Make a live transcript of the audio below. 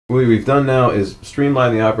what we've done now is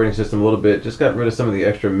streamline the operating system a little bit, just got rid of some of the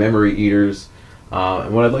extra memory eaters.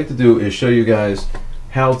 And what I'd like to do is show you guys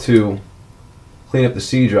how to clean up the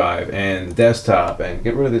C drive and the desktop and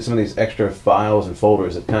get rid of some of these extra files and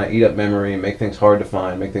folders that kind of eat up memory and make things hard to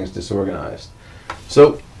find, make things disorganized.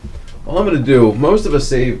 So all I'm going to do, most of us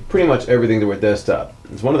save pretty much everything to our desktop.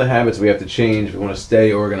 It's one of the habits we have to change if we want to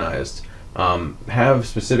stay organized. Have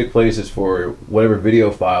specific places for whatever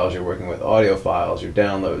video files you're working with, audio files, your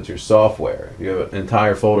downloads, your software. You have an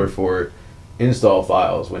entire folder for install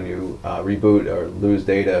files when you reboot or lose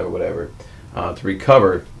data or whatever. To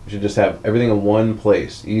recover, you should just have everything in one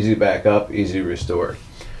place, easy to back up, easy to restore.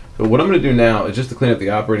 So what I'm going to do now is just to clean up the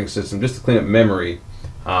operating system, just to clean up memory.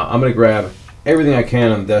 I'm going to grab everything I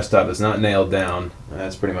can on the desktop that's not nailed down.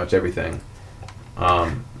 That's pretty much everything.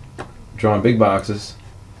 Drawing big boxes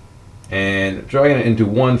and dragging it into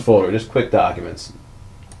one folder, just quick documents.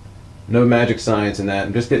 No magic science in that.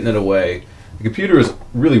 I'm just getting it away. The computer is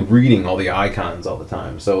really reading all the icons all the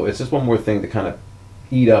time, so it's just one more thing to kind of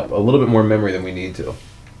eat up a little bit more memory than we need to.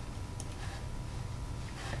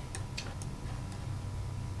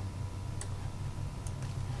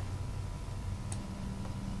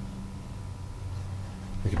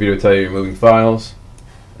 The computer will tell you you're moving files,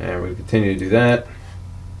 and we're going to continue to do that.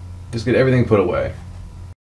 Just get everything put away.